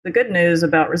The good news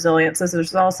about resilience is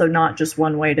there's also not just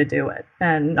one way to do it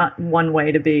and not one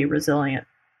way to be resilient.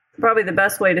 Probably the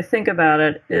best way to think about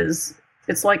it is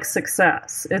it's like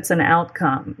success. It's an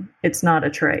outcome. It's not a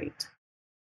trait.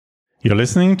 You're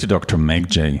listening to Dr. Meg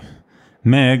Jay.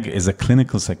 Meg is a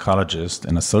clinical psychologist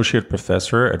and associate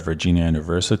professor at Virginia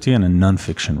University and a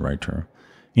nonfiction writer.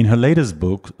 In her latest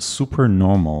book,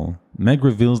 Supernormal, Meg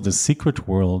reveals the secret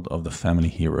world of the family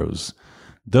heroes,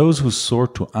 those who soar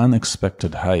to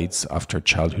unexpected heights after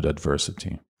childhood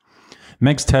adversity.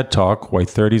 Meg's TED Talk, Why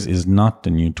 30s is Not the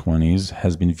New 20s,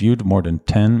 has been viewed more than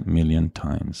 10 million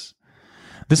times.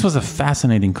 This was a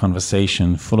fascinating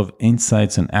conversation full of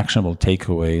insights and actionable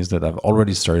takeaways that I've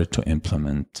already started to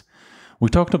implement. We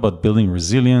talked about building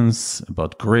resilience,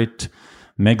 about grit,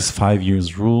 Meg's 5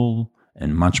 years rule,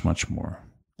 and much, much more.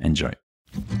 Enjoy.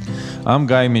 I'm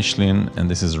Guy Michelin,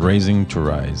 and this is Raising to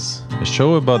Rise, a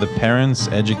show about the parents,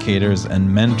 educators,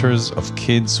 and mentors of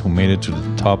kids who made it to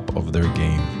the top of their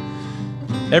game.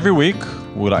 Every week,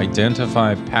 we'll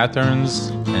identify patterns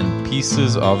and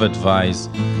pieces of advice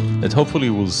that hopefully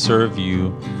will serve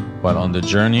you while on the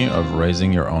journey of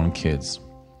raising your own kids.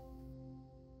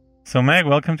 So Meg,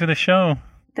 welcome to the show.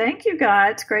 Thank you, Guy.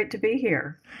 It's great to be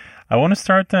here. I want to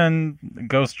start and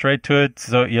go straight to it.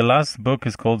 So your last book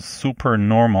is called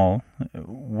Supernormal.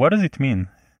 What does it mean?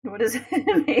 What does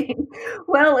it mean?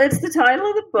 Well, it's the title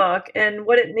of the book, and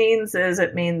what it means is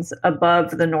it means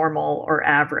above the normal or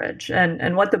average.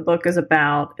 And what the book is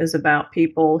about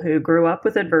people who grew up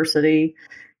with adversity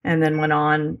and then went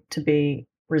on to be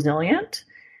resilient.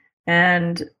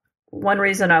 And one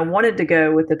reason I wanted to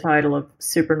go with the title of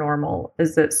Supernormal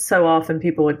is that so often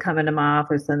people would come into my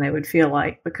office and they would feel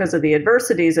like because of the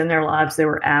adversities in their lives, they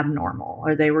were abnormal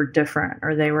or they were different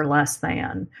or they were less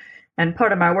than. And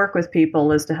part of my work with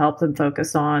people is to help them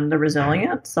focus on the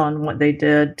resilience, on what they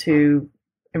did to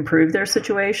improve their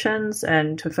situations,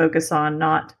 and to focus on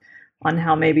not on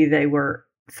how maybe they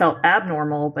felt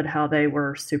abnormal, but how they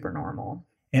were supernormal.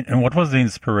 And what was the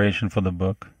inspiration for the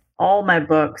book? All my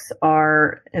books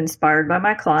are inspired by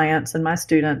my clients and my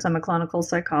students. I'm a clinical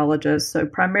psychologist, so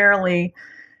primarily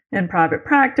in private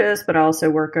practice, but I also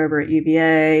work over at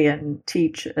UVA and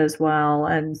teach as well.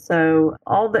 And so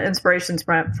all the inspirations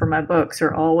for my books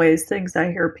are always things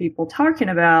I hear people talking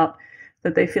about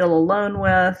that they feel alone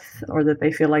with, or that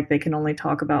they feel like they can only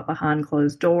talk about behind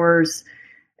closed doors.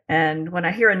 And when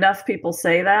I hear enough people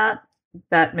say that,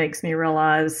 that makes me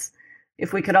realize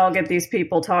if we could all get these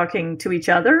people talking to each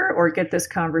other or get this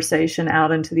conversation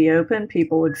out into the open,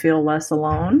 people would feel less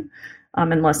alone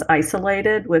and less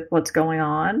isolated with what's going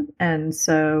on. And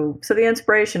so the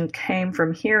inspiration came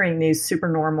from hearing these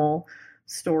supernormal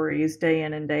stories day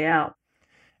in and day out.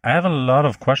 I have a lot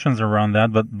of questions around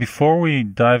that, but before we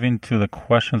dive into the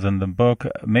questions in the book,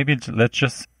 maybe let's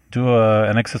just do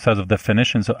an exercise of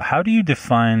definition. So how do you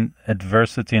define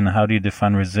adversity and how do you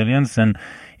define resilience? And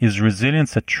is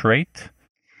resilience a trait?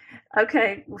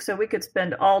 Okay, so we could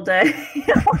spend all day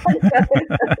on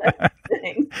those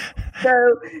things.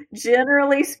 So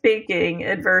generally speaking,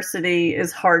 adversity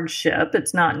is hardship.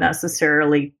 It's not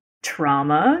necessarily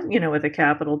trauma, with a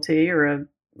capital T or a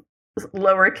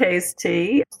lowercase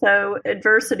t. So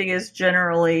adversity is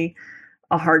generally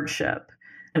a hardship,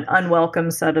 an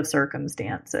unwelcome set of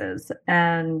circumstances.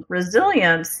 And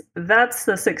resilience, that's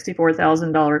the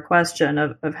 $64,000 question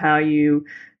of how you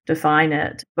define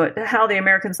it. But how the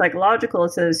American Psychological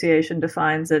Association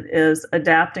defines it is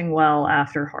adapting well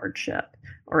after hardship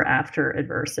or after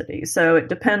adversity. So it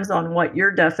depends on what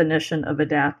your definition of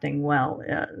adapting well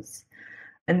is.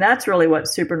 And that's really what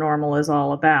Supernormal is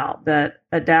all about, that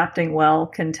adapting well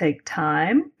can take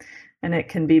time and it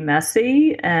can be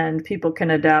messy, and people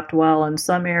can adapt well in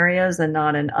some areas and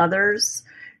not in others.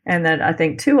 And that I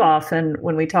think too often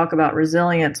when we talk about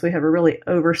resilience, we have a really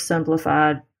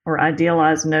oversimplified or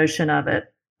idealized notion of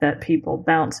it, that people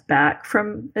bounce back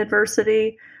from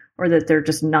adversity or that they're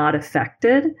just not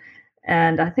affected.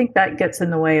 And I think that gets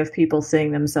in the way of people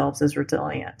seeing themselves as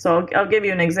resilient. So I'll give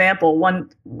you an example.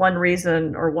 One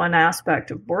reason or one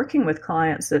aspect of working with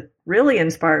clients that really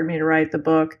inspired me to write the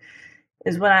book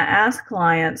is when I ask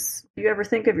clients, do you ever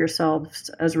think of yourselves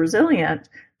as resilient?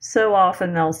 So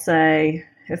often they'll say,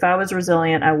 if I was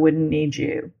resilient, I wouldn't need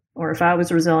you. Or if I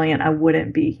was resilient, I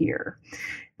wouldn't be here.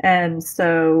 And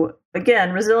so,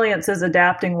 again, resilience is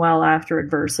adapting well after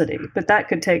adversity, but that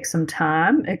could take some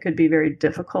time. It could be very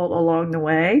difficult along the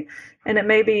way, and it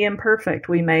may be imperfect.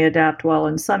 We may adapt well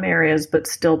in some areas, but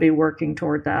still be working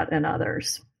toward that in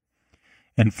others.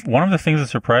 And one of the things that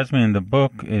surprised me in the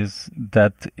book is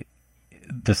that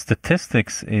the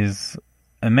statistics is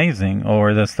amazing,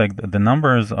 or that's like the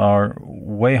numbers are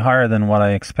way higher than what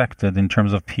I expected in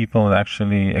terms of people that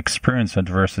actually experience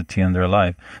adversity in their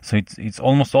life. So it's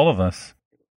almost all of us.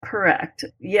 Correct.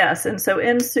 Yes. And so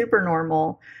in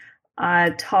Supernormal,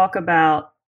 I talk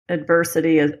about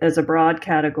adversity as a broad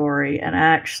category, and I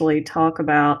actually talk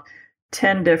about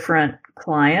 10 different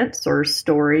clients or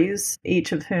stories,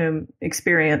 each of whom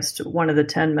experienced one of the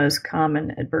 10 most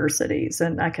common adversities.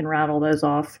 And I can rattle those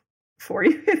off for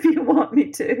you if you want me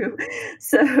to.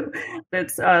 So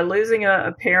it's losing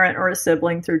a parent or a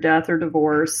sibling through death or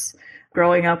divorce,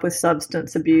 growing up with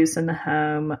substance abuse in the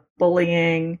home,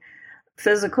 bullying,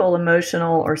 physical,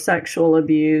 emotional, or sexual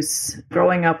abuse,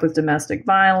 growing up with domestic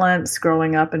violence,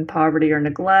 growing up in poverty or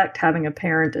neglect, having a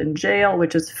parent in jail,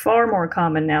 which is far more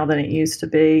common now than it used to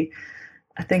be.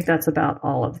 I think that's about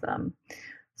all of them.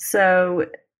 So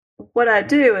what I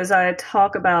do is I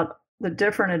talk about the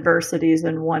different adversities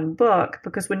in one book,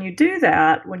 because when you do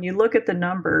that, when you look at the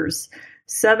numbers,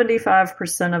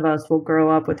 75% of us will grow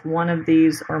up with one of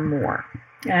these or more.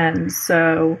 And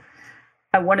so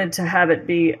I wanted to have it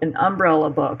be an umbrella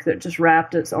book that just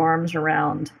wrapped its arms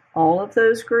around all of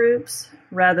those groups,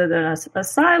 rather than a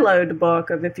siloed book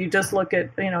of, if you just look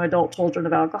at, adult children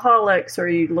of alcoholics, or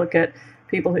you look at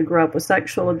people who grew up with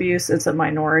sexual abuse, it's a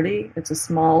minority. It's a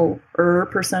smaller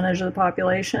percentage of the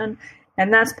population.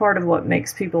 And that's part of what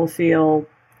makes people feel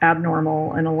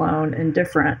abnormal and alone and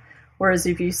different. Whereas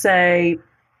if you say,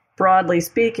 broadly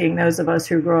speaking, those of us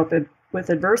who grow up with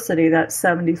adversity, that's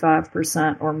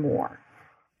 75% or more.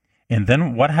 And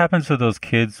then what happens to those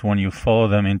kids when you follow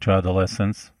them into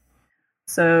adolescence?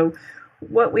 So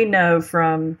what we know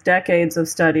from decades of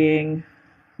studying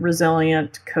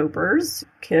resilient copers,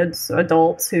 kids,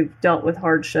 adults who've dealt with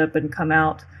hardship and come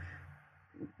out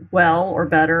well or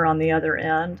better on the other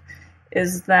end,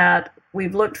 is that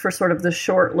we've looked for sort of the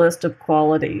short list of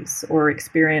qualities or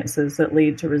experiences that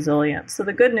lead to resilience. So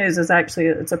the good news is actually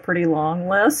it's a pretty long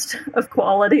list of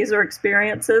qualities or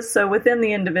experiences. So within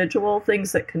the individual,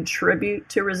 things that contribute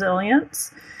to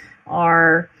resilience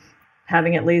are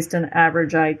having at least an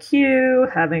average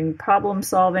IQ, having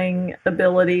problem-solving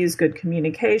abilities, good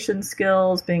communication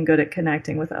skills, being good at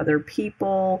connecting with other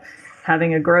people,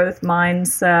 having a growth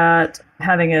mindset,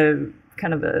 having a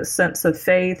kind of a sense of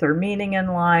faith or meaning in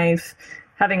life,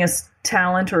 having a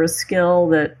talent or a skill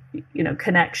that,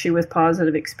 connects you with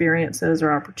positive experiences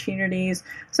or opportunities.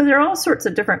 So there are all sorts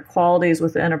of different qualities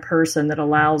within a person that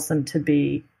allows them to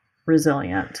be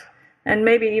resilient. And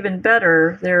maybe even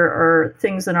better, there are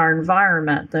things in our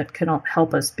environment that can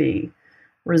help us be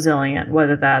resilient,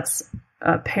 whether that's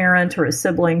a parent or a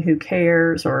sibling who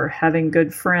cares, or having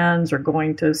good friends, or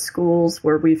going to schools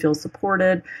where we feel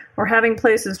supported, or having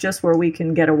places just where we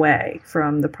can get away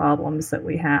from the problems that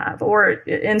we have, or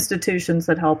institutions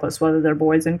that help us, whether they're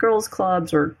boys and girls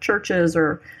clubs or churches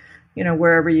or,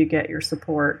 wherever you get your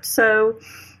support. So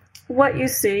what you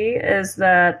see is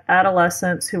that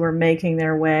adolescents who are making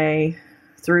their way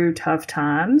through tough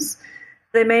times,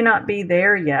 they may not be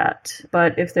there yet,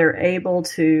 but if they're able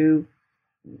to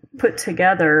put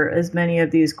together as many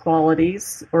of these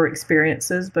qualities or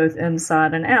experiences, both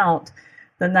inside and out,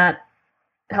 then that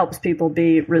helps people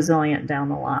be resilient down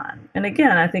the line. And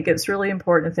again, I think it's really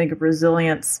important to think of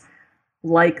resilience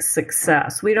like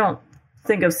success. We don't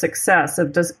think of success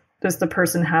of does the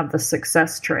person have the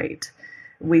success trait.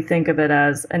 We think of it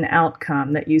as an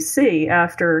outcome that you see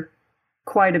after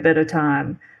quite a bit of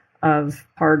time of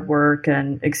hard work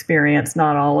and experience,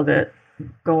 not all of it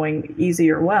going easy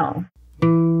or well.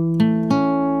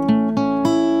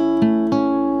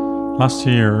 Last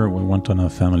year, we went on a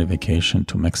family vacation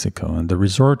to Mexico, and the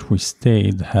resort we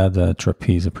stayed had a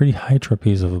trapeze, a pretty high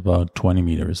trapeze of about 20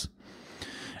 meters.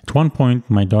 At one point,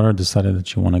 my daughter decided that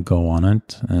she wanted to go on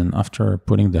it, and after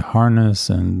putting the harness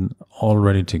and all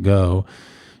ready to go,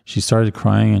 she started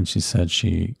crying and she said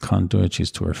she can't do it, she's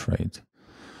too afraid.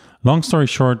 Long story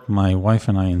short, my wife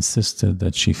and I insisted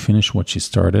that she finish what she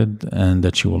started and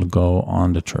that she will go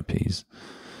on the trapeze.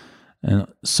 And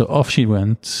so off she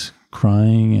went,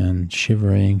 crying and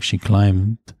shivering. She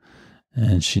climbed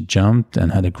and she jumped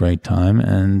and had a great time.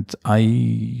 And I,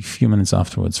 a few minutes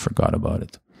afterwards, forgot about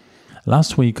it.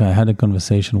 Last week, I had a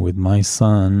conversation with my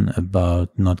son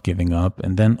about not giving up.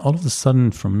 And then all of a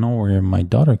sudden, from nowhere, my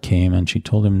daughter came and she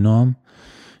told him, Noam,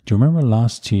 do you remember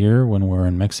last year when we were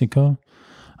in Mexico?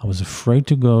 I was afraid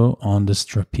to go on this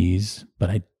trapeze,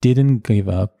 but I didn't give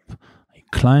up. I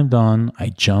climbed on, I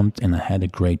jumped, and I had a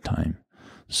great time.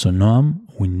 So Noam,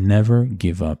 we never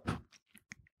give up.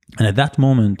 And at that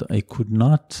moment, I could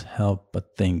not help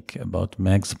but think about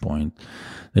Meg's point.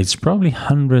 It's probably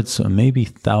hundreds or maybe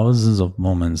thousands of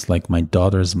moments like my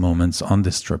daughter's moments on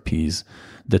this trapeze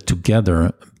that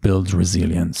together build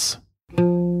resilience.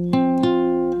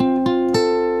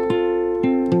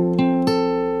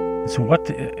 So what,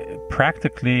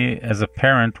 practically as a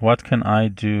parent, what can I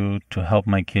do to help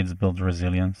my kids build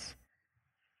resilience?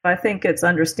 I think it's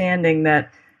understanding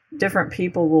that different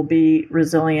people will be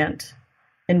resilient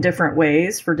in different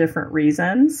ways for different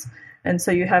reasons. And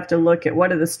so you have to look at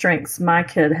what are the strengths my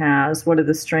kid has, what are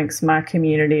the strengths my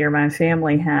community or my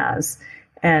family has,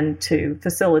 and to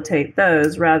facilitate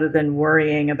those rather than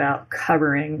worrying about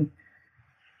covering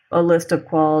a list of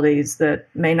qualities that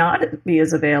may not be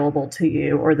as available to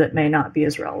you or that may not be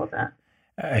as relevant.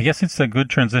 I guess it's a good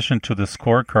transition to the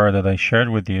scorecard that I shared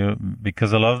with you,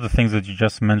 because a lot of the things that you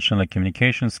just mentioned, like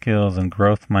communication skills and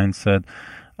growth mindset,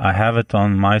 I have it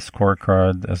on my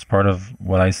scorecard as part of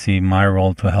what I see my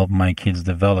role to help my kids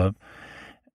develop.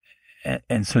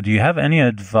 And so do you have any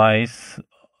advice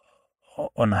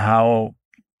on how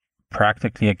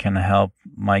practically I can help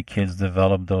my kids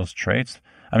develop those traits?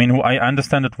 I mean, I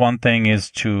understand that one thing is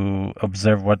to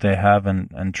observe what they have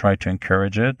and try to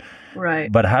encourage it. Right.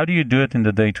 But how do you do it in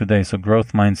the day-to-day? So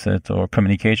growth mindset or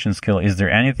communication skill, is there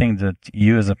anything that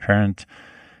you as a parent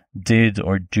did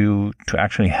or do to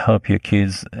actually help your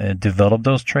kids develop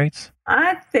those traits?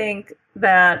 I think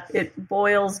that it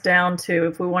boils down to,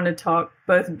 if we want to talk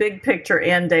both big picture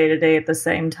and day-to-day at the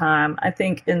same time, I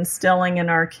think instilling in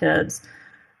our kids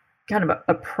kind of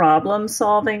a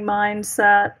problem-solving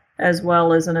mindset, as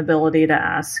well as an ability to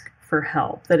ask for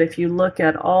help. That if you look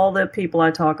at all the people I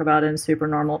talk about in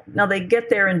Supernormal, now they get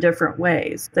there in different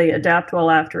ways. They adapt well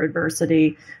after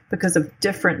adversity because of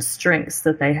different strengths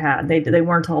that they had. They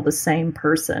weren't all the same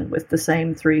person with the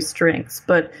same three strengths.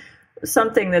 But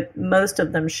something that most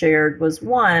of them shared was,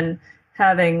 one,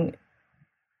 having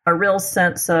a real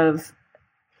sense of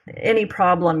any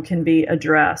problem can be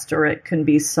addressed or it can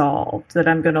be solved, that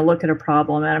I'm going to look at a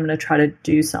problem and I'm going to try to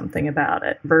do something about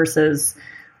it versus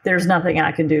there's nothing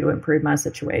I can do to improve my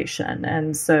situation.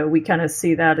 And so we kind of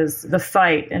see that as the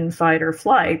fight in fight or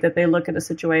flight, that they look at a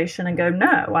situation and go,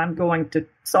 no, I'm going to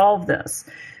solve this.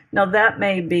 Now that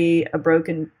may be a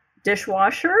broken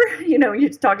dishwasher, you're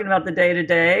talking about the day to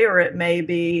day, or it may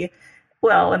be,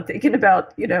 well, I'm thinking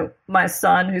about, my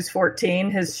son who's 14,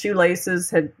 his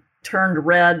shoelaces had turned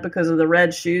red because of the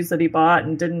red shoes that he bought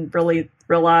and didn't really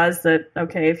realize that,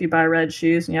 okay, if you buy red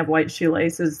shoes and you have white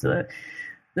shoelaces, the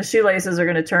shoelaces are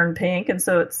going to turn pink. And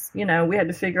so it's, we had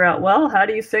to figure out, well, how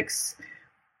do you fix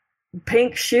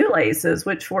pink shoelaces,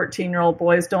 which 14-year-old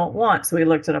boys don't want? So we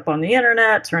looked it up on the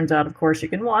internet. Turns out, of course, you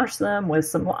can wash them with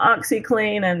some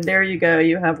OxyClean, and there you go,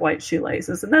 you have white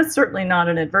shoelaces. And that's certainly not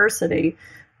an adversity.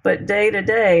 But day to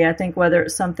day, I think whether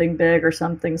it's something big or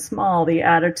something small, the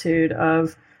attitude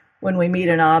of when we meet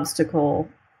an obstacle,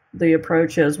 the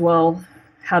approach is, well,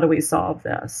 how do we solve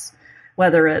this?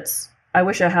 Whether it's, I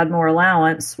wish I had more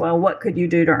allowance. Well, what could you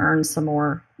do to earn some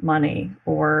more money?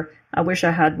 Or I wish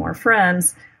I had more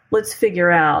friends. Let's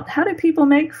figure out, how do people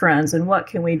make friends and what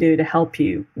can we do to help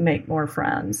you make more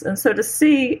friends? And so to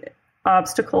see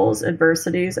obstacles,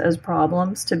 adversities as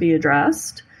problems to be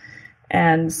addressed,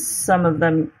 and some of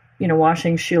them,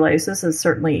 washing shoelaces is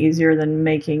certainly easier than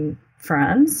making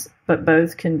friends, but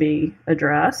both can be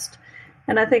addressed.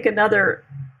 And I think another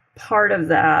part of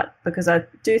that, because I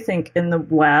do think in the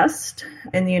West,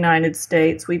 in the United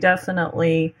States, we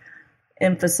definitely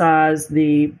emphasize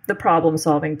the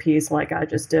problem-solving piece like I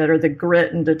just did, or the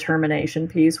grit and determination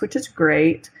piece, which is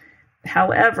great.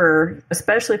 However,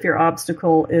 especially if your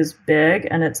obstacle is big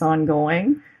and it's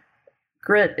ongoing,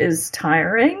 grit is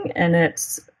tiring and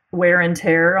it's wear and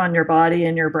tear on your body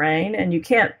and your brain, and you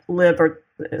can't live or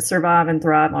survive and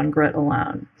thrive on grit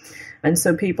alone. And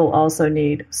so people also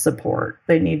need support.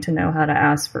 They need to know how to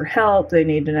ask for help. They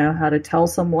need to know how to tell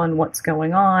someone what's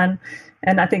going on.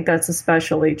 And I think that's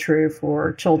especially true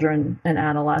for children and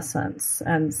adolescents.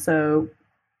 And so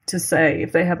to say,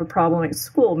 if they have a problem at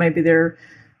school, maybe they're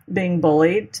being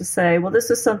bullied, to say, well, this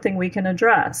is something we can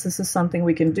address. This is something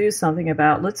we can do something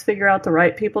about. Let's figure out the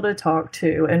right people to talk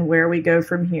to and where we go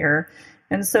from here.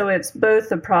 And so it's both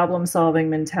the problem-solving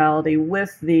mentality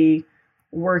with the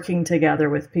working together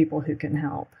with people who can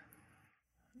help.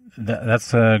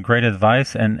 That's great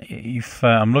advice. And if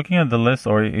I'm looking at the list,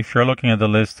 or if you're looking at the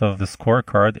list of the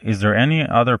scorecard, is there any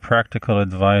other practical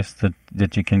advice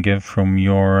that you can give from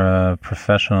your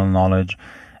professional knowledge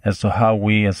as to how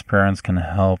we as parents can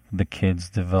help the kids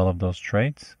develop those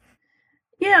traits?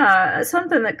 Yeah,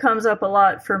 something that comes up a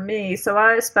lot for me. So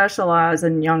I specialize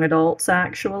in young adults,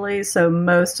 actually. So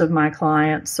most of my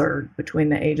clients are between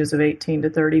the ages of 18 to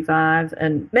 35,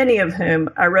 and many of whom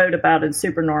I wrote about in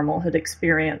Supernormal had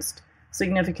experienced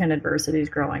significant adversities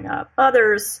growing up.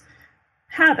 Others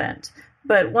haven't.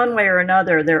 But one way or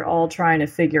another, they're all trying to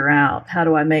figure out, how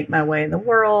do I make my way in the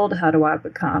world? How do I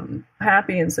become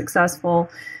happy and successful?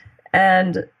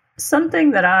 And something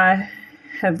that I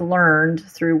have learned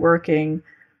through working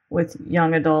with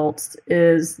young adults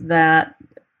is that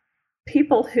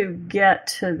people who get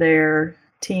to their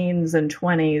teens and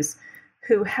 20s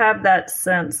who have that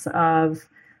sense of,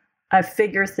 I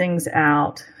figure things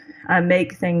out, I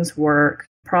make things work,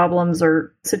 problems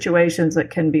or situations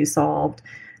that can be solved,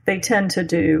 they tend to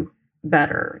do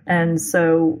better. And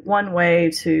so one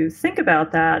way to think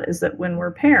about that is that when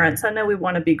we're parents, I know we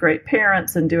want to be great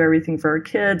parents and do everything for our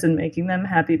kids, and making them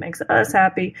happy makes us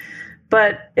happy,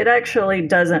 but it actually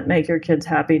doesn't make your kids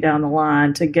happy down the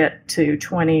line to get to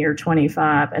 20 or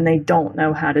 25 and they don't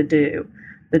know how to do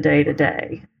the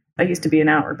day-to-day. I used to be an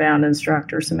Outward Bound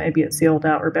instructor, so maybe it's the old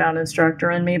Outward Bound instructor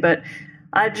in me, but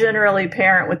I generally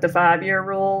parent with the 5-year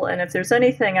rule. And if there's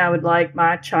anything I would like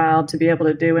my child to be able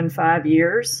to do in 5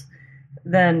 years,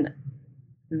 then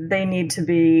they need to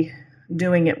be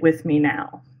doing it with me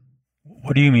now.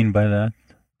 What do you mean by that?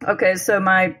 Okay, so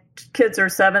my kids are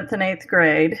 7th and 8th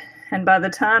grade. And by the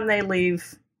time they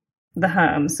leave the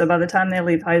home, so by the time they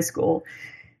leave high school,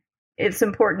 it's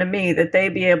important to me that they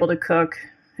be able to cook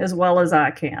as well as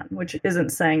I can, which isn't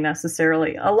saying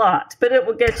necessarily a lot, but it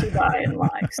will get you by in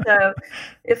life. So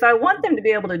if I want them to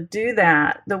be able to do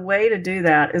that, the way to do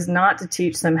that is not to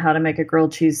teach them how to make a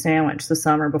grilled cheese sandwich the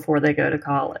summer before they go to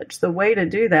college. The way to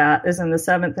do that is in the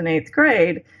 7th and 8th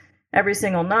grade, every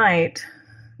single night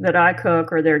that I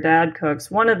cook or their dad cooks,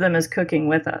 one of them is cooking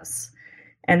with us.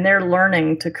 And they're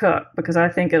learning to cook, because I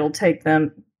think it'll take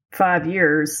them 5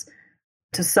 years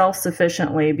to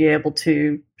self-sufficiently be able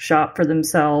to shop for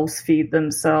themselves, feed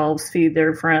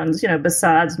their friends,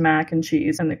 besides mac and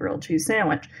cheese and the grilled cheese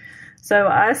sandwich. So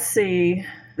I see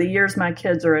the years my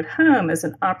kids are at home as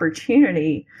an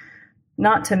opportunity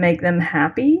not to make them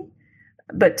happy,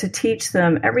 but to teach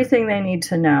them everything they need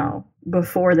to know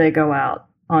before they go out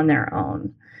on their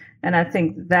own. And I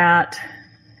think that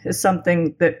is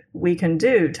something that we can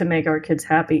do to make our kids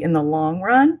happy in the long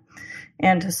run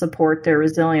and to support their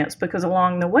resilience, because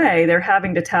along the way, they're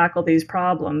having to tackle these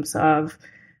problems of,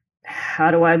 how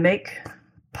do I make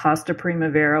pasta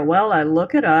primavera? Well, I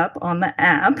look it up on the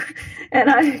app and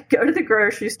I go to the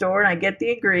grocery store and I get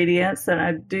the ingredients and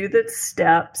I do the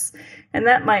steps. And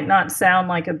that might not sound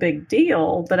like a big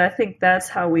deal, but I think that's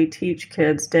how we teach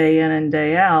kids day in and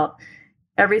day out.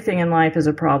 Everything in life is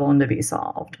a problem to be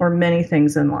solved, or many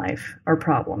things in life are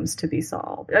problems to be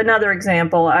solved. Another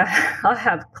example, I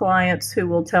have clients who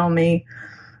will tell me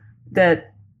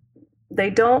that they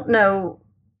don't know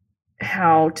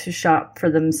how to shop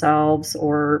for themselves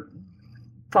or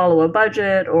follow a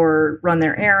budget or run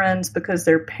their errands because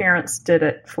their parents did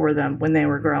it for them when they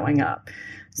were growing up.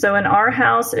 So in our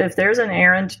house, if there's an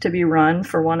errand to be run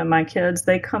for one of my kids,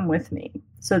 they come with me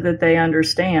so that they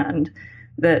understand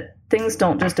that things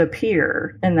don't just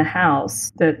appear in the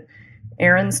house, that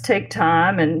errands take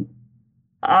time and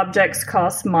objects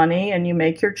cost money and you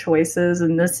make your choices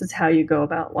and this is how you go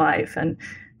about life. And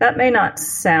that may not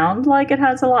sound like it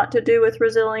has a lot to do with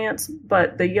resilience,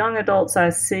 but the young adults I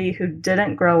see who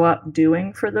didn't grow up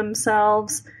doing for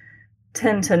themselves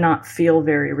tend to not feel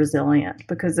very resilient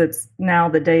because it's now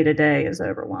the day-to-day is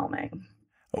overwhelming.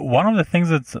 One of the things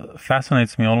that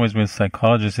fascinates me always with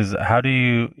psychologists is how do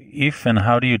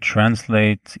you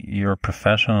translate your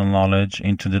professional knowledge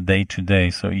into the day-to-day?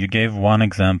 So you gave one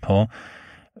example.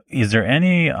 Is there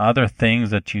any other things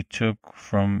that you took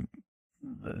from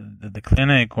the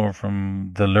clinic or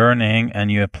from the learning and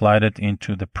you applied it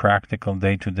into the practical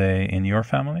day-to-day in your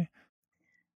family?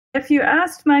 If you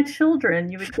asked my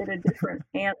children, you would get a different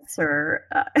answer.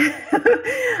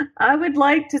 I would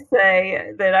like to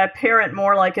say that I parent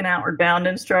more like an Outward Bound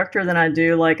instructor than I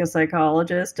do like a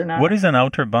psychologist. And what is an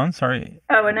Outward Bound? Sorry.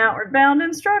 Oh, an Outward Bound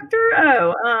instructor?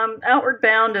 Outward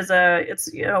Bound is a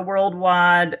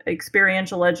worldwide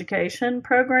experiential education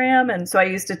program. And so I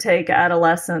used to take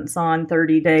adolescents on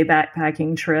 30-day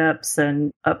backpacking trips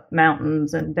and up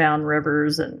mountains and down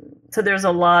rivers. And so there's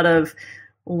a lot of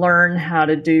learn how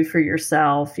to do for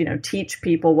yourself, teach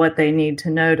people what they need to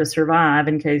know to survive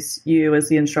in case you as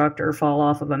the instructor fall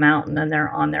off of a mountain and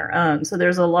they're on their own. So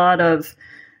there's a lot of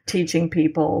teaching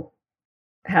people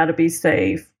how to be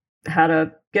safe, how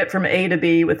to get from A to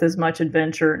B with as much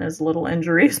adventure and as little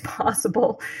injury as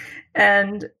possible.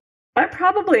 And I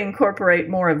probably incorporate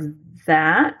more of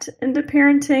that into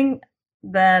parenting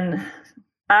than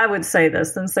I would say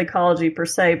this than psychology per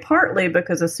se, partly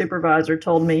because a supervisor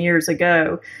told me years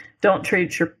ago, don't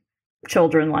treat your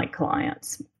children like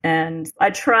clients. And I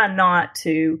try not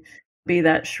to be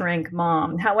that shrink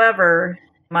mom. However,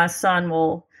 my son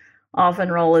will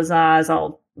often roll his eyes.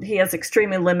 He has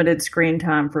extremely limited screen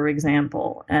time, for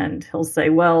example, and he'll say,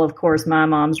 well, of course, my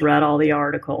mom's read all the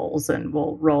articles, and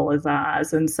will roll his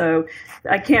eyes. And so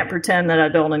I can't pretend that I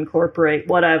don't incorporate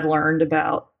what I've learned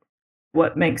about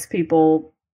what makes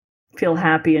people feel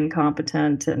happy and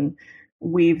competent and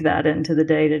weave that into the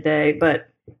day to day. But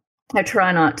I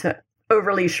try not to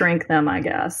overly shrink them, I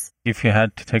guess. If you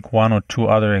had to take one or two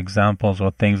other examples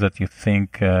or things that you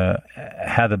think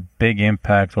had a big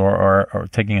impact or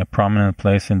taking a prominent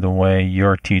place in the way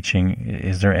you're teaching,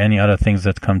 is there any other things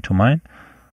that come to mind?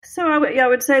 So I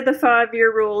would say the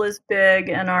 5-year rule is big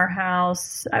in our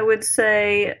house. I would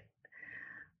say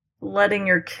letting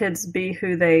your kids be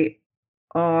who they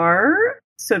are.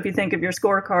 So if you think of your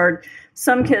scorecard,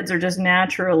 some kids are just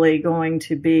naturally going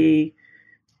to be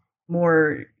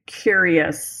more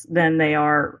curious than they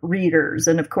are readers.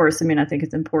 And of course, I think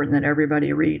it's important that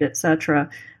everybody read, etc.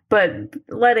 But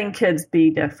letting kids be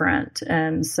different.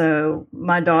 And so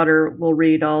my daughter will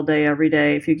read all day, every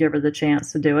day, if you give her the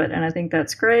chance to do it. And I think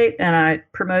that's great. And I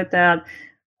promote that.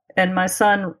 And my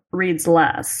son reads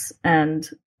less, and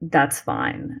that's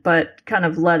fine. But kind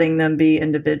of letting them be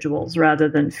individuals rather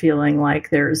than feeling like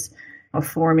there's a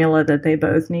formula that they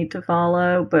both need to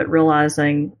follow, but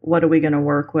realizing what are we going to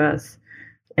work with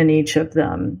in each of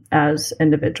them as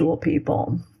individual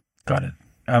people. Got it.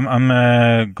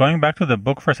 I'm going back to the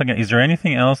book for a second. Is there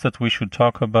anything else that we should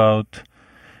talk about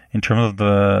in terms of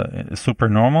the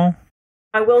supernormal?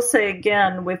 I will say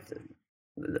again, with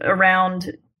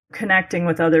around connecting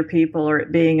with other people, or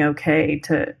it being okay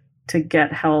to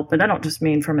get help. And I don't just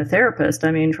mean from a therapist.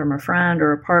 I mean from a friend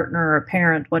or a partner or a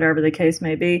parent, whatever the case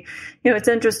may be. It's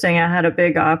interesting. I had a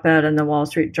big op-ed in the Wall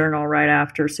Street Journal right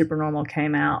after Supernormal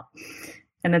came out.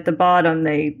 And at the bottom,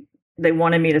 they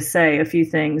wanted me to say a few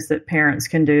things that parents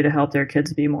can do to help their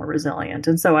kids be more resilient.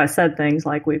 And so I said things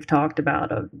like we've talked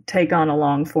about, take on a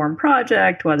long form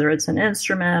project, whether it's an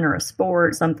instrument or a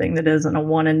sport, something that isn't a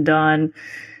one and done,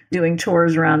 doing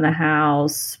chores around the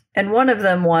house. And one of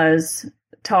them was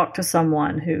talk to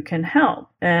someone who can help.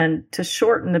 And to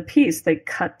shorten the piece, they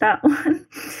cut that one.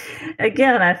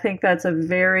 Again, I think that's a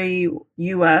very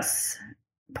U.S.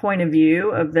 point of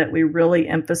view of that we really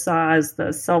emphasize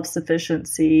the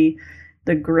self-sufficiency,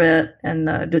 the grit, and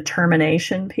the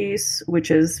determination piece, which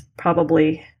is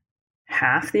probably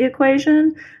half the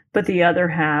equation, but the other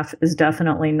half is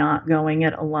definitely not going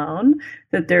it alone.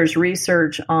 That there's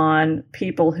research on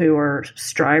people who are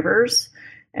strivers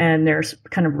and they're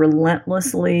kind of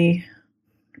relentlessly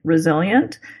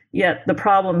resilient, yet the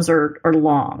problems are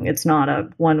long. It's not a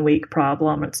 1 week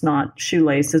problem. It's not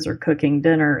shoelaces or cooking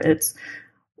dinner. It's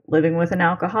living with an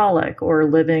alcoholic or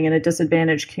living in a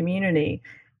disadvantaged community.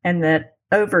 And that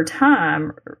over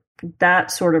time, that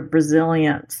sort of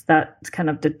resilience, that kind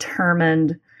of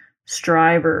determined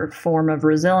striver form of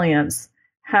resilience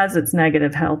has its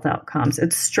negative health outcomes.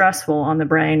 It's stressful on the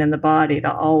brain and the body to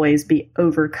always be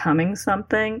overcoming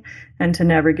something and to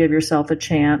never give yourself a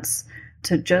chance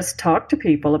to just talk to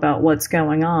people about what's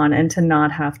going on and to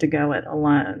not have to go it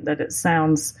alone. That it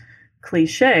sounds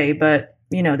cliche, but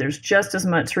there's just as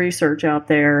much research out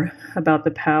there about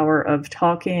the power of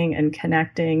talking and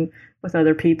connecting with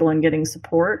other people and getting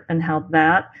support, and how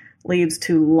that leads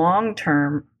to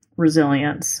long-term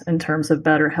resilience in terms of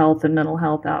better health and mental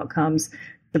health outcomes,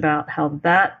 about how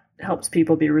that helps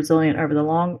people be resilient over the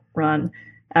long run,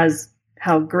 as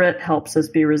how grit helps us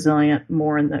be resilient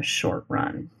more in the short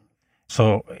run.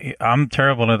 So I'm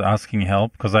terrible at asking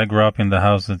help because I grew up in the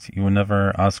house that you would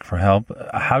never ask for help.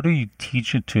 How do you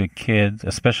teach it to a kid,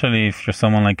 especially if you're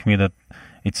someone like me, that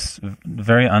it's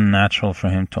very unnatural for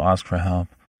him to ask for help?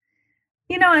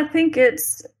 I think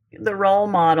it's the role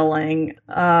modeling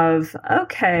of,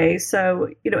 okay, so,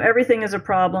 everything is a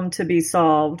problem to be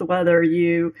solved, whether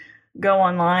you go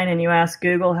online and you ask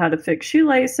Google how to fix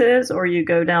shoelaces, or you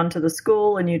go down to the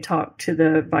school and you talk to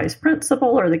the vice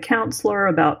principal or the counselor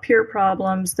about peer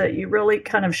problems, that you really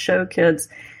kind of show kids,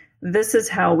 this is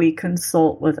how we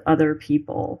consult with other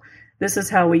people. This is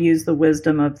how we use the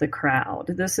wisdom of the crowd.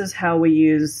 This is how we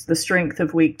use the strength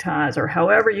of weak ties, or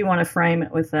however you want to frame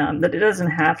it with them, that it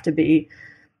doesn't have to be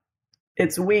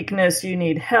it's weakness, you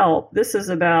need help. This is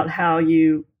about how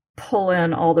you pull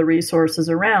in all the resources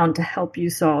around to help you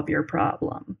solve your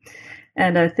problem.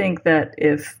 And I think that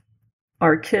if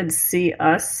our kids see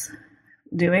us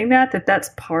doing that that's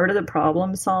part of the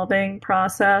problem solving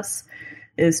process,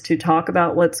 is to talk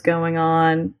about what's going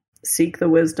on, seek the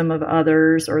wisdom of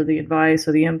others or the advice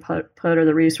or the input or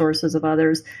the resources of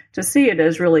others, to see it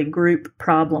as really group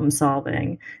problem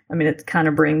solving. I mean, it kind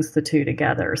of brings the two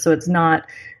together. So it's not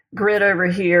grit over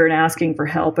here and asking for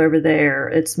help over there.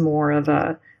 It's more of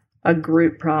a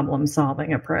group problem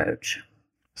solving approach.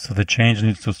 So the change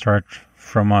needs to start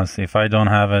from us. If I don't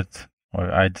have it,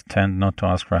 or I tend not to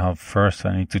ask for help first,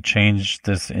 I need to change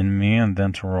this in me and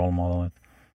then to role model it.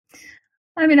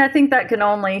 I mean, I think that can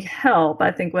only help.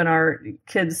 I think when our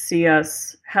kids see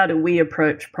us, how do we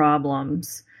approach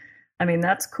problems? I mean,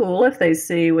 that's cool if they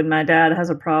see when my dad has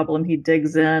a problem, he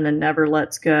digs in and never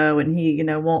lets go, and he,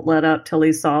 won't let up till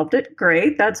he's solved it.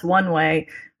 Great. That's one way.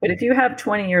 But if you have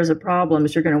 20 years of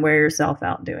problems, you're going to wear yourself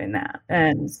out doing that.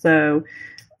 And so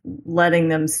letting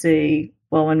them see,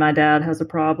 well, when my dad has a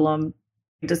problem,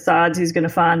 he decides he's going to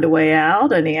find a way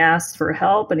out, and he asks for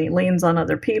help, and he leans on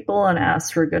other people and asks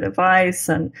for good advice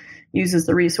and uses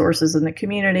the resources in the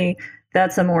community.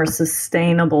 That's a more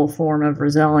sustainable form of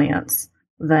resilience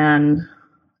than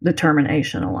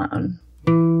determination alone.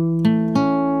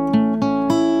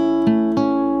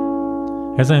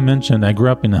 As I mentioned, I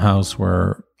grew up in a house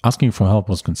where asking for help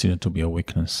was considered to be a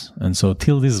weakness. And so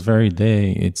till this very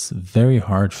day, it's very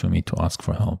hard for me to ask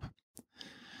for help.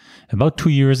 About 2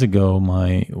 years ago,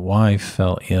 my wife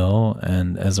fell ill,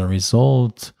 and as a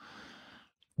result,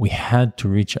 we had to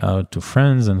reach out to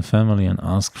friends and family and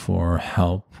ask for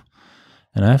help.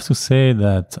 And I have to say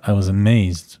that I was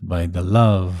amazed by the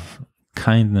love,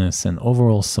 kindness, and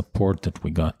overall support that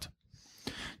we got.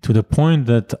 To the point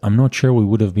that I'm not sure we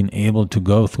would have been able to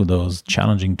go through those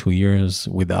challenging 2 years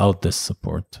without this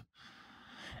support.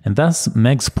 And that's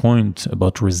Meg's point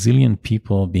about resilient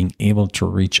people being able to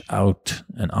reach out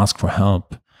and ask for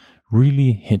help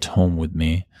really hit home with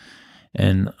me.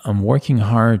 And I'm working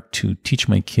hard to teach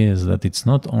my kids that it's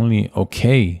not only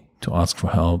okay to ask for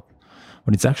help,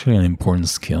 but it's actually an important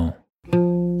skill.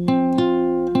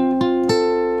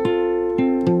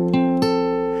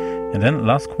 And then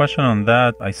last question on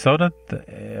that, I saw that,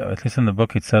 at least in the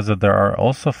book, it says that there are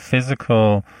also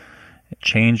physical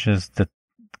changes that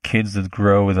kids that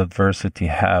grow with adversity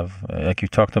have. Like you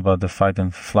talked about the fight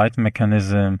and flight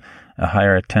mechanism, a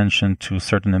higher attention to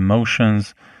certain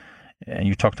emotions, and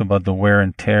you talked about the wear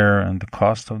and tear and the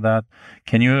cost of that.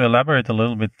 Can you elaborate a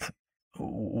little bit?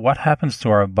 What happens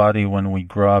to our body when we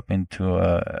grow up into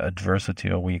adversity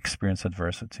or we experience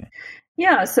adversity?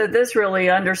 Yeah, so this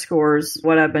really underscores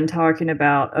what I've been talking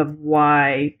about of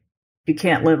why you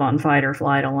can't live on fight or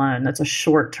flight alone. That's a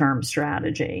short-term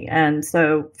strategy. And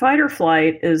so fight or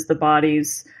flight is the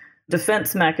body's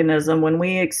defense mechanism when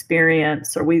we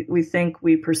experience or we think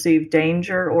we perceive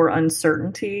danger or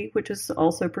uncertainty, which is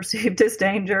also perceived as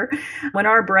danger. When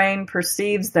our brain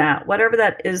perceives that, whatever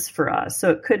that is for us,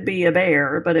 so it could be a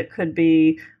bear, but it could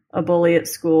be a bully at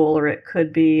school, or it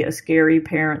could be a scary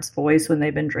parent's voice when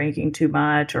they've been drinking too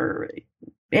much, or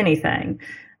anything,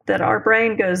 that our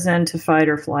brain goes into fight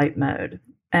or flight mode.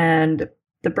 And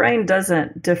the brain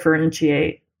doesn't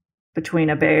differentiate between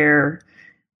a bear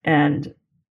and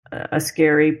a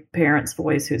scary parent's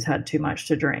voice who's had too much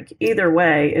to drink. Either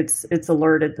way, it's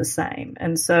alerted the same.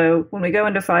 And so when we go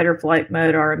into fight or flight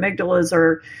mode, our amygdalas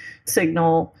are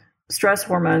signal, stress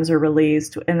hormones are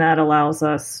released, and that allows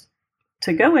us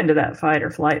to go into that fight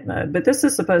or flight mode. But this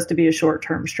is supposed to be a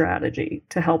short-term strategy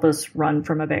to help us run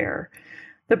from a bear.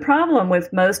 The problem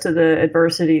with most of the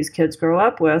adversities kids grow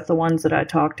up with, the ones that I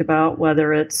talked about,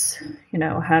 whether it's,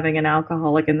 having an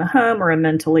alcoholic in the home or a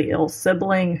mentally ill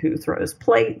sibling who throws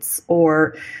plates,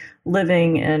 or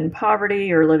living in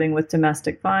poverty or living with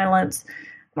domestic violence,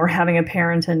 or having a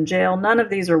parent in jail, none of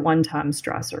these are one-time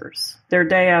stressors. They're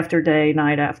day after day,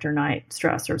 night after night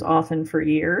stressors, often for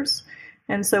years.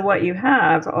 And so what you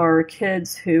have are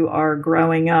kids who are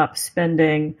growing up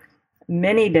spending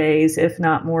many days, if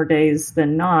not more days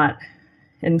than not,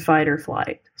 in fight or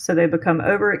flight. So they become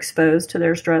overexposed to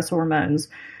their stress hormones,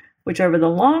 which over the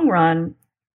long run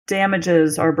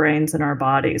damages our brains and our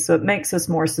bodies. So it makes us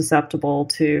more susceptible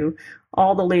to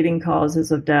all the leading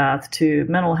causes of death, to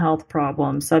mental health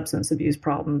problems, substance abuse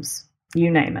problems,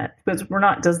 you name it. Because we're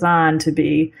not designed to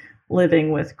be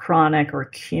living with chronic or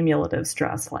cumulative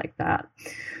stress like that.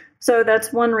 So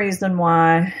that's one reason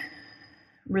why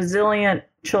resilient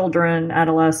children,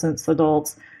 adolescents,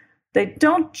 adults, they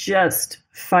don't just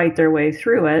fight their way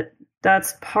through it.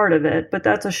 That's part of it, but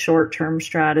that's a short-term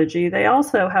strategy. They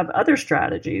also have other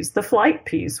strategies. The flight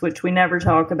piece, which we never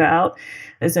talk about,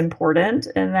 is important,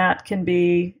 and that can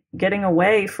be getting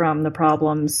away from the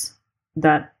problems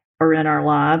that are in our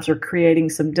lives or creating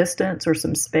some distance or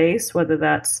some space, whether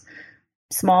that's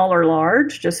small or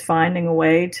large, just finding a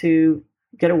way to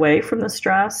get away from the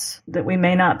stress that we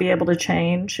may not be able to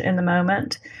change in the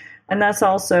moment. And that's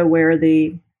also where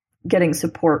the getting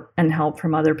support and help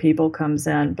from other people comes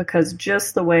in, because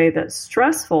just the way that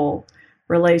stressful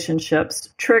relationships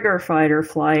trigger fight or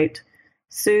flight,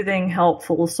 soothing,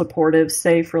 helpful, supportive,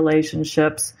 safe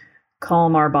relationships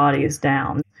calm our bodies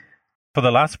down. For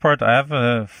the last part, I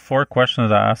have 4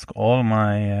 questions I ask all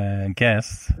my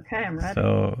guests. Okay, I'm ready.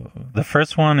 So the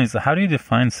first one is, how do you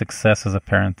define success as a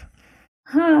parent?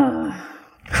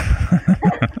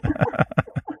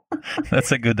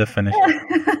 That's a good definition.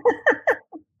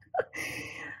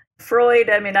 Freud,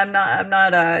 I mean, I'm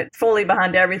not fully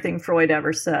behind everything Freud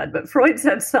ever said, but Freud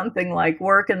said something like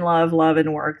work and love, love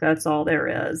and work. That's all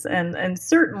there is. And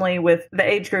certainly with the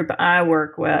age group I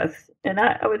work with, and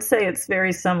I would say it's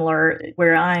very similar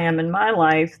where I am in my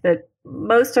life, that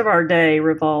most of our day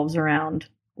revolves around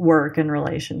work and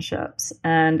relationships.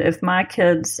 And if my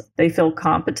kids, they feel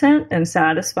competent and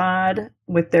satisfied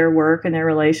with their work and their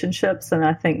relationships, then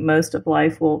I think most of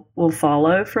life will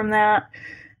follow from that.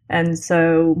 And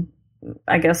so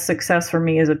I guess success for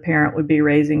me as a parent would be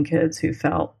raising kids who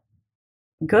felt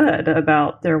good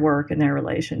about their work and their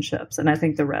relationships. And I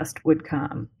think the rest would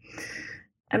come.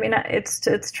 I mean,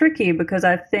 it's tricky because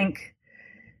I think,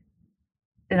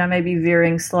 and I may be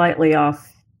veering slightly off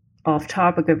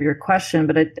topic of your question,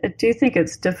 but I do think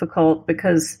it's difficult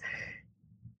because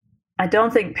I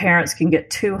don't think parents can get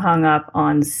too hung up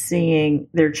on seeing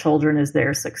their children as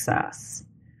their success,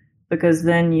 because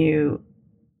then you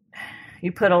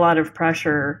put a lot of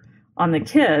pressure on the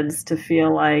kids to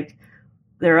feel like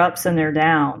their ups and their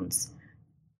downs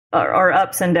are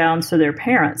ups and downs to their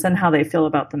parents and how they feel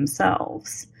about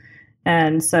themselves.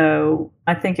 And so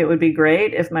I think it would be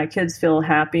great if my kids feel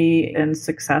happy and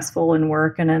successful in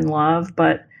work and in love,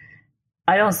 but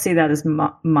I don't see that as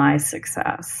my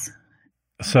success.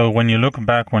 So when you look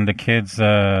back when the kids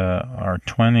are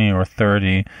 20 or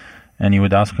 30 and you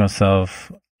would ask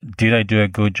yourself, did I do a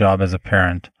good job as a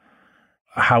parent?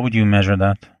 How would you measure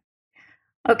that?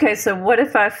 Okay, so what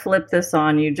if I flip this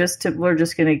on you we're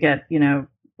just going to get,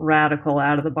 radical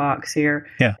out of the box here.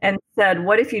 Yeah. And said,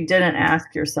 what if you didn't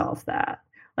ask yourself that?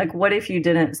 Like, what if you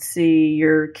didn't see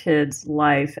your kid's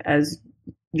life as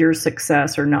your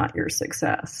success or not your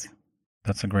success?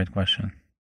 That's a great question.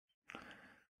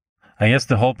 I guess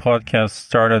the whole podcast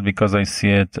started because I see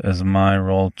it as my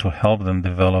role to help them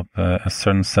develop a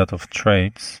certain set of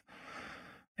traits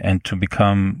and to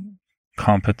become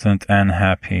competent and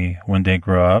happy when they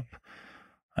grow up.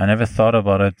 I never thought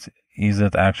about it. Is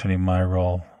it actually my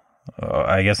role?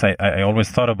 I guess I always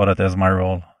thought about it as my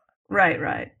role.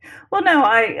 Right. Well, no,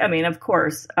 I mean, of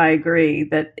course, I agree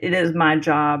that it is my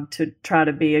job to try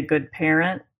to be a good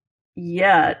parent.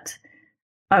 Yet,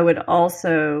 I would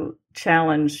also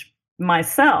challenge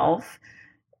myself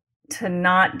to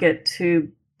not get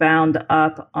too bound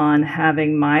up on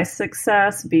having my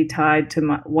success be tied to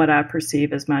what I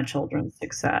perceive as my children's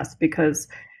success. Because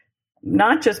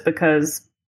not just because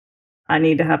I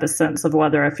need to have a sense of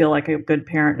whether I feel like a good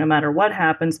parent no matter what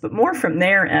happens, but more from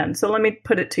their end. So let me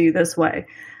put it to you this way.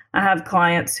 I have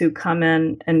clients who come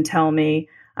in and tell me,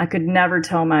 I could never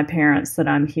tell my parents that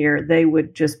I'm here. They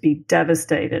would just be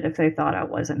devastated if they thought I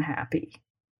wasn't happy.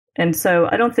 And so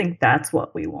I don't think that's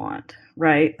what we want,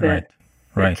 right? That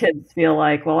kids feel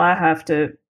like, well, I have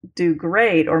to do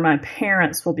great or my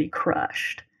parents will be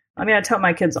crushed. I mean, I tell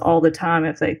my kids all the time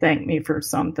if they thank me for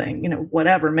something,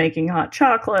 whatever, making hot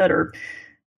chocolate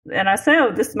and I say,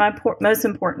 oh, this is my most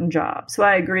important job. So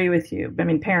I agree with you. I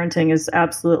mean, parenting is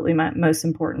absolutely my most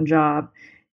important job.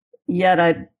 Yet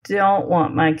I don't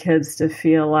want my kids to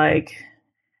feel like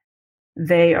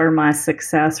they are my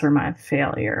success or my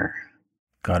failure.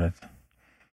 Got it.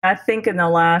 I think in the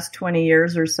last 20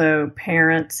 years or so,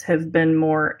 parents have been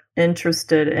more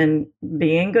interested in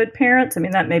being good parents. I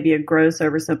mean, that may be a gross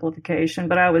oversimplification,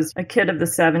 but I was a kid of the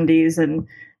 70s and,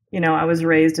 I was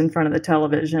raised in front of the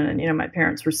television and, my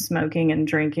parents were smoking and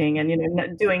drinking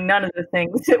and, doing none of the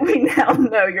things that we now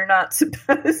know you're not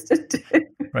supposed to do.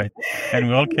 Right. And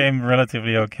we all came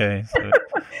relatively okay.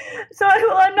 So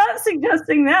I'm not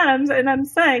suggesting that. I'm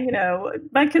saying,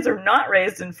 my kids are not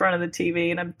raised in front of the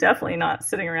TV and I'm definitely not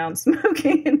sitting around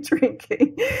smoking and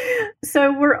drinking.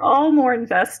 So we're all more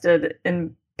invested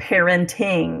in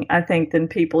parenting, I think, than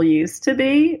people used to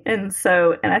be. And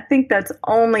I think that's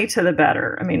only to the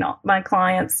better. I mean, my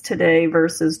clients today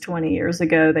versus 20 years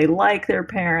ago, they like their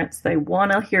parents. They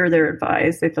want to hear their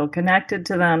advice. They feel connected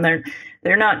to them.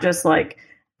 They're not just like,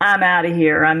 I'm out of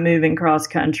here. I'm moving cross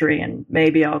country and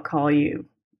maybe I'll call you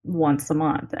once a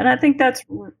month. And I think that's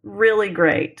really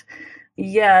great.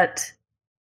 Yet,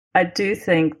 I do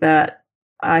think that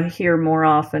I hear more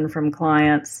often from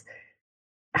clients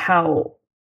how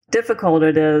difficult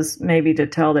it is maybe to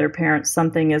tell their parents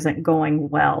something isn't going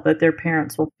well, that their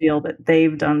parents will feel that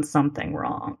they've done something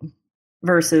wrong,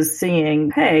 versus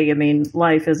seeing, hey, I mean,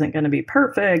 life isn't going to be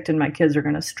perfect and my kids are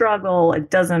going to struggle. It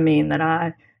doesn't mean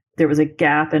that there was a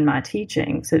gap in my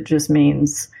teachings. It just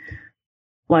means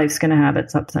life's going to have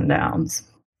its ups and downs.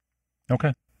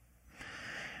 Okay.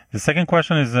 The second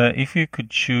question is, if you could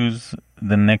choose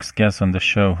the next guest on the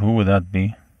show, who would that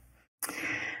be?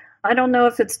 I don't know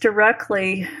if it's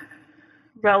directly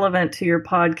relevant to your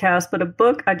podcast, but a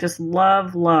book I just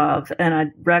love, and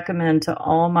I recommend to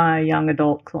all my young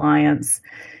adult clients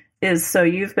is So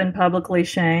You've Been Publicly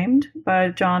Shamed by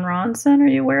Jon Ronson. Are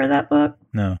you aware of that book?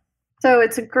 No. So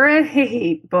it's a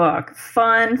great book,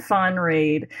 fun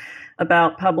read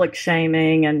about public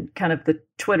shaming and kind of the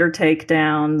Twitter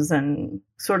takedowns and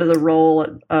sort of the role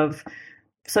of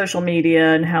social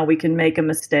media and how we can make a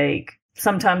mistake,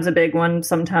 sometimes a big one,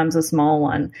 sometimes a small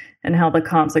one, and how the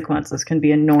consequences can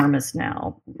be enormous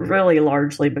now, really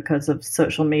largely because of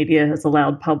social media has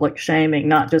allowed public shaming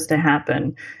not just to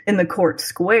happen in the court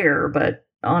square, but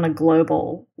on a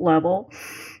global level.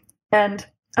 And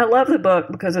I love the book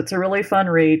because it's a really fun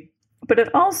read, but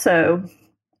it also,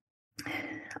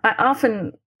 I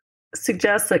often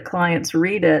suggest that clients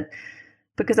read it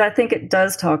because I think it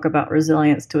does talk about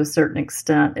resilience to a certain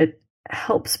extent. It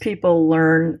helps people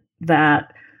learn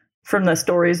that from the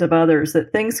stories of others,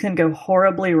 that things can go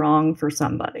horribly wrong for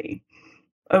somebody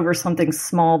over something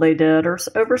small they did or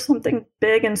over something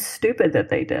big and stupid that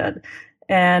they did.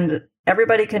 And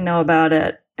everybody can know about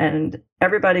it and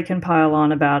everybody can pile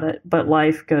on about it, but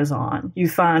life goes on. You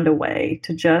find a way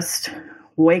to just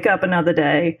wake up another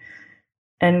day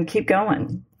and keep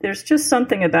going. There's just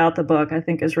something about the book I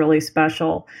think is really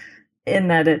special in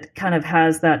that it kind of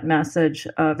has that message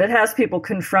of, it has people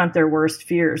confront their worst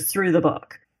fears through the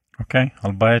book. Okay,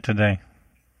 I'll buy it today.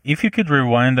 If you could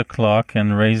rewind the clock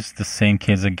and raise the same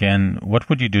kids again, what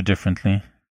would you do differently?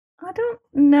 I don't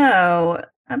know.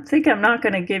 I think I'm not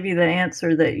going to give you the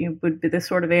answer that you would be the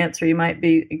sort of answer you might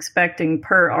be expecting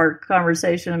per our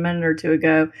conversation a minute or two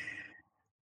ago.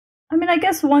 I mean, I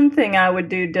guess one thing I would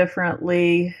do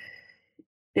differently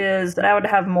is that I would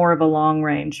have more of a long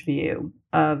range view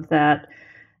of that,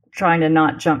 trying to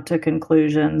not jump to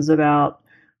conclusions about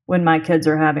when my kids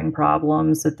are having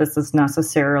problems, that this is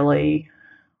necessarily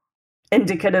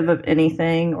indicative of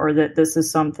anything or that this is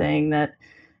something that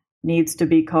needs to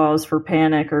be cause for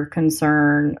panic or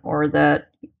concern, or that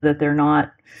they're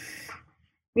not,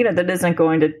 that isn't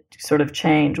going to sort of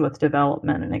change with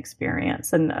development and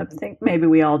experience. And I think maybe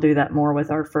we all do that more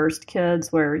with our first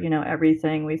kids where,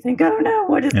 everything we think, oh no,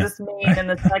 what does this mean? And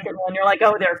the second one, you're like,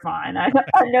 oh, they're fine. I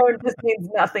know it just means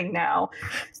nothing now.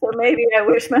 So maybe I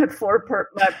wish my poor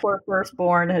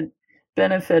firstborn had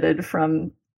benefited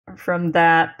from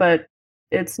that, but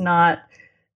it's not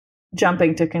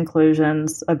jumping to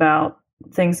conclusions about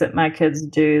things that my kids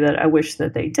do that I wish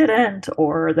that they didn't,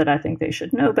 or that I think they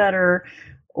should know better,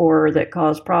 or that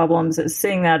cause problems. Is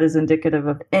seeing that as indicative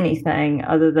of anything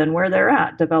other than where they're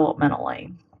at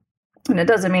developmentally. And it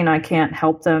doesn't mean I can't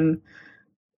help them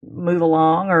move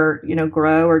along or,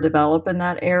 grow or develop in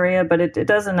that area, but it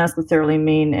doesn't necessarily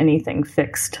mean anything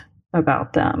fixed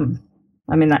about them.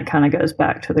 I mean, that kind of goes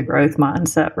back to the growth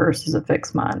mindset versus a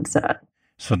fixed mindset.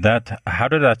 So how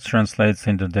did that translate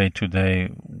into day-to-day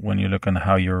when you look on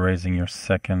how you're raising your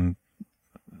second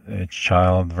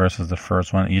child versus the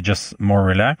first one? You just more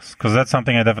relaxed? Because that's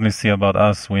something I definitely see about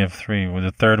us. We have 3. With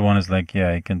the third one is like,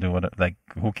 yeah, you can do what, like,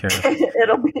 who cares?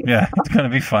 It'll be yeah, it's going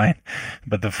to be fine.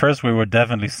 But the first, we were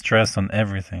definitely stressed on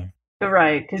everything.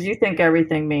 Right, because you think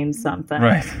everything means something.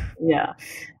 Right. Yeah.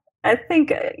 I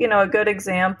think, a good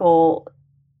example,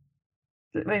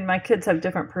 I mean, my kids have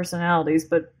different personalities,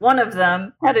 but one of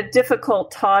them had a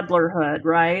difficult toddlerhood,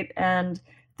 right? And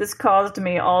this caused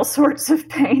me all sorts of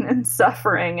pain and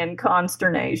suffering and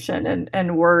consternation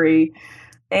and worry.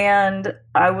 And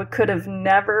I could have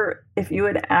never, if you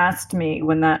had asked me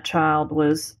when that child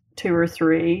was 2 or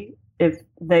 3, if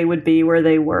they would be where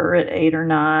they were at 8 or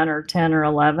 9 or 10 or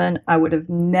 11, I would have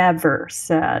never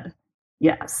said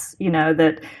yes.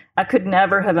 That I could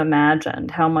never have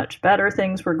imagined how much better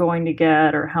things were going to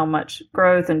get, or how much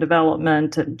growth and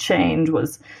development and change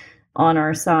was on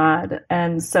our side.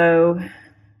 And so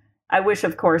I wish,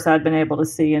 of course, I'd been able to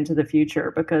see into the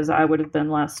future, because I would have been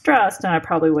less stressed and I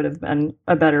probably would have been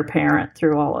a better parent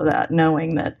through all of that,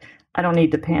 knowing that I don't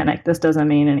need to panic. This doesn't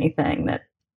mean anything, that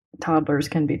toddlers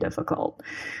can be difficult.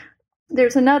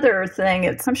 There's another thing.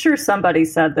 I'm sure somebody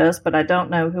said this, but I don't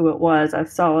know who it was. I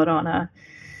saw it on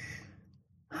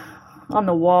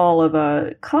the wall of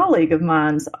a colleague of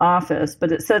mine's office,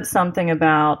 but it said something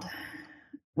about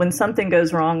when something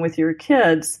goes wrong with your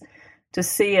kids, to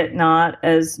see it not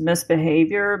as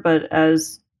misbehavior, but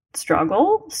as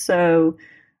struggle. So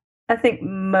I think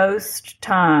most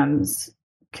times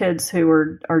kids who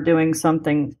are doing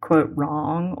something, quote,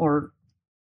 wrong or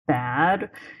bad,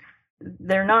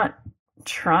 they're not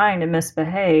trying to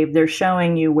misbehave. They're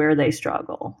showing you where they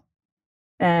struggle.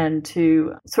 And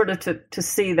to sort of to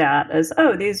see that as,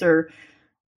 oh, these are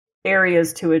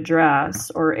areas to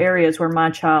address, or areas where my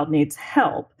child needs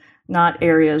help, not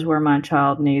areas where my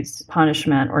child needs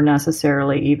punishment or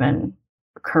necessarily even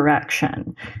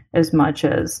correction, as much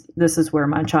as this is where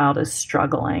my child is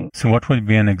struggling. So what would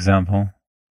be an example?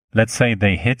 Let's say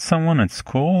they hit someone at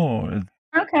school.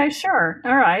 Okay, sure.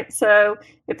 All right. So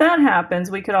if that happens,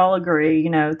 we could all agree,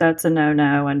 that's a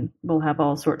no-no, and we'll have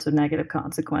all sorts of negative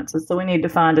consequences. So we need to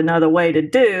find another way to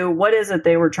do what is it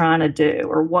they were trying to do,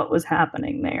 or what was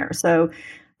happening there. So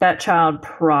that child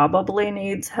probably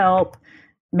needs help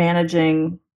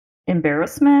managing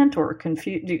embarrassment or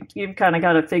confusion. You've kind of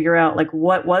got to figure out, like,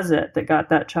 what was it that got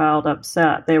that child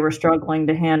upset? They were struggling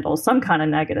to handle some kind of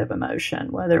negative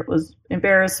emotion, whether it was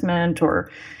embarrassment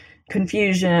or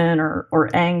confusion or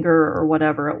anger or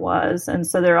whatever it was. And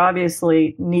so they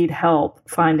obviously need help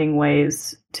finding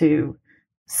ways to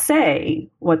say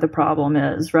what the problem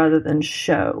is rather than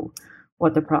show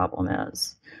what the problem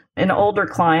is. In older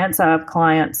clients, I have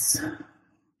clients,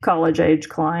 college-age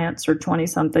clients or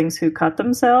 20-somethings who cut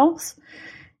themselves.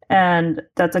 And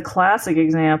that's a classic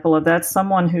example of that's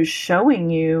someone who's showing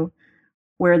you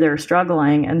where they're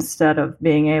struggling instead of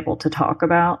being able to talk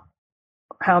about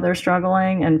how they're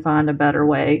struggling and find a better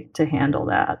way to handle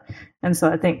that. And so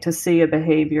I think to see a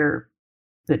behavior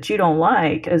that you don't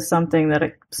like as something that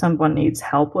someone needs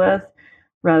help with,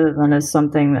 rather than as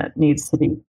something that needs to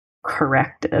be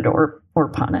corrected or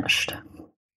punished.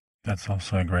 That's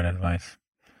also a great advice.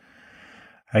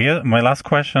 I guess my last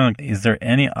question, is there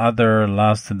any other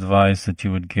last advice that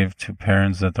you would give to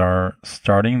parents that are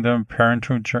starting their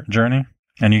parenthood journey?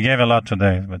 And you gave a lot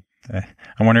today, but I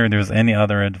wonder if there's any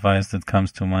other advice that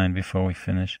comes to mind before we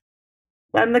finish.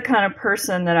 I'm the kind of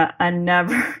person that I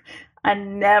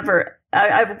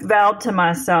vowed to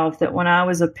myself that when I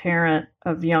was a parent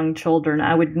of young children,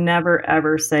 I would never,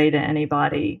 ever say to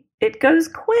anybody, it goes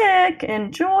quick,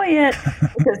 enjoy it,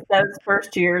 because those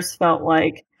first years felt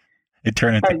like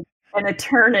eternity. An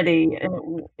eternity,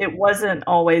 and it wasn't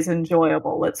always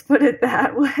enjoyable, let's put it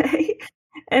that way.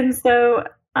 And so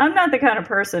I'm not the kind of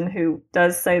person who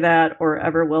does say that or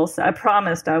ever will say. I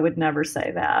promised I would never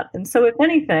say that. And so if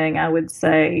anything, I would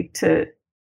say to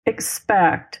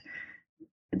expect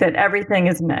that everything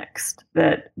is mixed,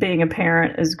 that being a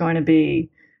parent is going to be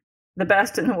the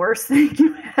best and the worst thing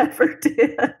you ever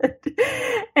did,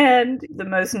 and the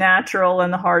most natural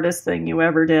and the hardest thing you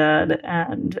ever did.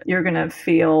 And you're going to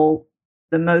feel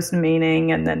the most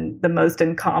meaning and then the most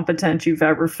incompetent you've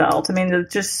ever felt. I mean,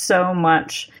 there's just so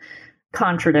much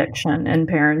contradiction in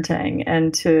parenting,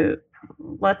 and to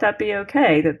let that be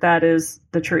okay, that is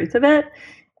the truth of it.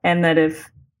 And that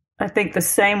I think the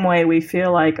same way we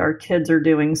feel like our kids are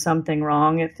doing something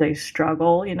wrong if they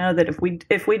struggle, that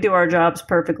if we do our jobs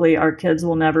perfectly, our kids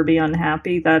will never be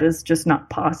unhappy. That is just not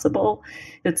possible.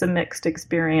 It's a mixed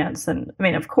experience. And I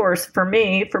mean, of course, for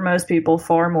most people,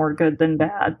 far more good than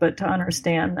bad, but to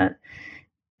understand that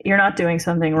you're not doing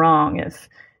something wrong if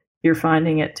you're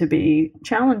finding it to be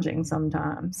challenging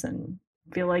sometimes and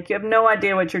feel like you have no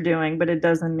idea what you're doing, but it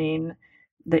doesn't mean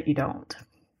that you don't.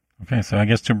 Okay, so I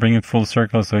guess to bring it full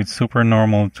circle, so it's super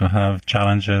normal to have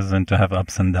challenges and to have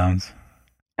ups and downs.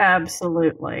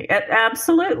 Absolutely.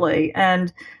 Absolutely.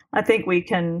 And I think we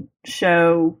can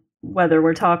show, whether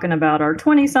we're talking about our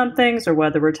 20-somethings or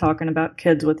whether we're talking about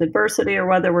kids with adversity or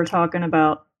whether we're talking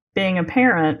about being a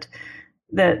parent,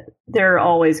 that there are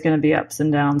always going to be ups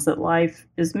and downs, that life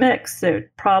is mixed, there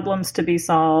are problems to be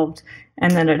solved,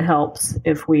 and then it helps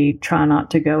if we try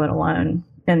not to go it alone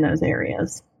in those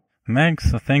areas. Meg,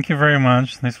 so thank you very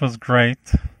much. This was great.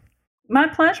 My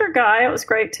pleasure, Guy. It was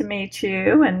great to meet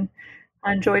you, and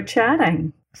I enjoyed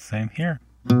chatting. Same here.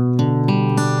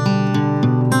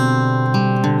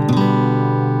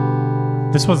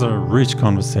 This was a rich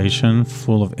conversation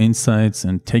full of insights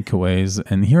and takeaways,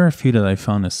 and here are a few that I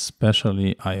found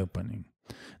especially eye-opening.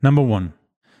 Number 1,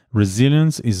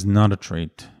 resilience is not a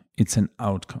trait, it's an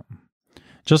outcome.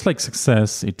 Just like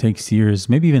success, it takes years,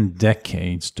 maybe even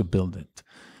decades to build it.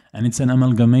 And it's an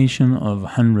amalgamation of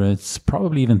hundreds,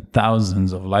 probably even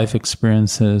thousands of life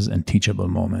experiences and teachable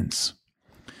moments.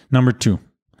 Number 2,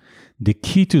 the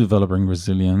key to developing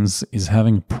resilience is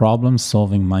having a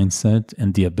problem-solving mindset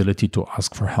and the ability to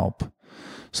ask for help.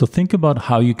 So think about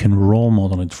how you can role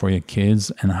model it for your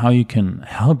kids and how you can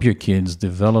help your kids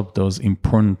develop those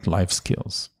important life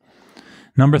skills.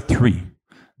 Number 3,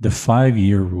 the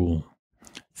 5-year rule.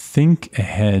 Think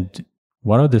ahead.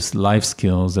 What are the life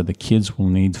skills that the kids will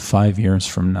need 5 years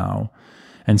from now?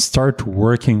 And start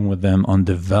working with them on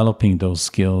developing those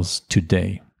skills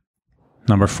today.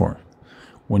 Number 4,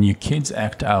 when your kids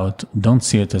act out, don't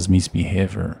see it as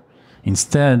misbehavior.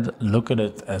 Instead, look at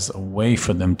it as a way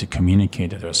for them to communicate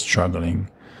that they're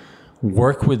struggling.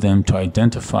 Work with them to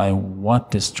identify what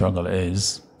this struggle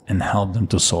is and help them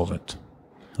to solve it.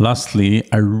 Lastly,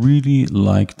 I really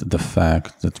liked the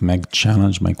fact that Meg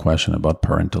challenged my question about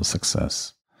parental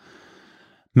success.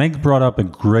 Meg brought up a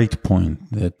great point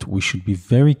that we should be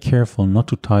very careful not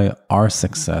to tie our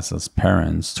success as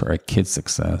parents to our kids'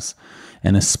 success,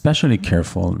 and especially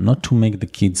careful not to make the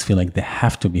kids feel like they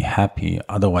have to be happy,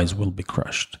 otherwise we'll be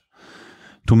crushed.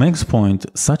 To Meg's point,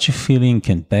 such a feeling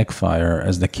can backfire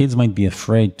as the kids might be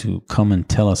afraid to come and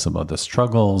tell us about the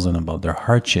struggles and about their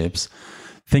hardships,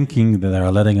 thinking that they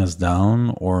are letting us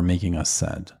down or making us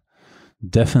sad.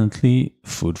 Definitely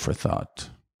food for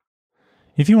thought.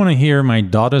 If you want to hear my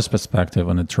daughter's perspective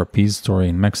on the trapeze story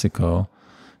in Mexico,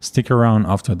 stick around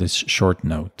after this short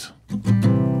note.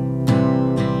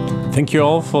 Thank you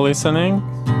all for listening.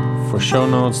 For show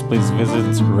notes, please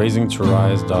visit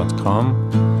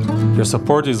raisingtorise.com. Your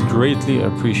support is greatly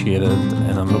appreciated,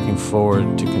 and I'm looking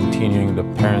forward to continuing the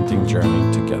parenting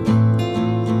journey together.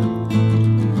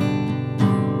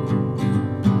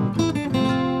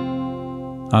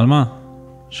 Alma,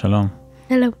 shalom.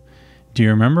 Hello. Do you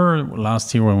remember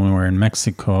last year when we were in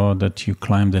Mexico that you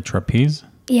climbed the trapeze?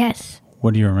 Yes.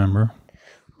 What do you remember?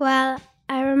 Well,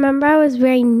 I remember I was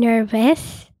very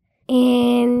nervous,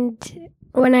 and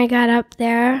when I got up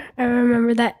there, I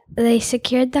remember that they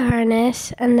secured the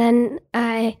harness, and then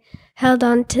I held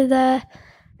on to the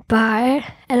bar,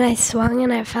 and I swung,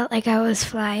 and I felt like I was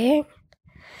flying.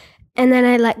 And then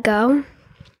I let go,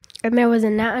 and there was a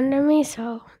net under me,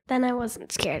 so then I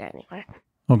wasn't scared anymore.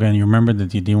 Okay, and you remember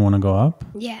that you didn't want to go up?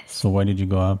 Yes. So why did you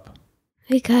go up?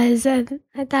 Because I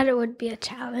thought it would be a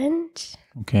challenge.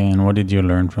 Okay, and what did you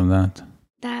learn from that?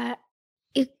 That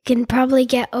you can probably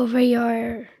get over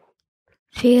your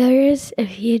fears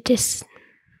if you just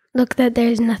look that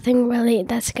there's nothing really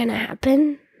that's going to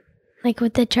happen. Like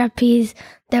with the trapeze,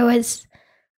 there was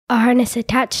a harness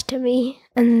attached to me,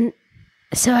 and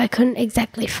so I couldn't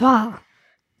exactly fall.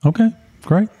 Okay,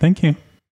 great. Thank you.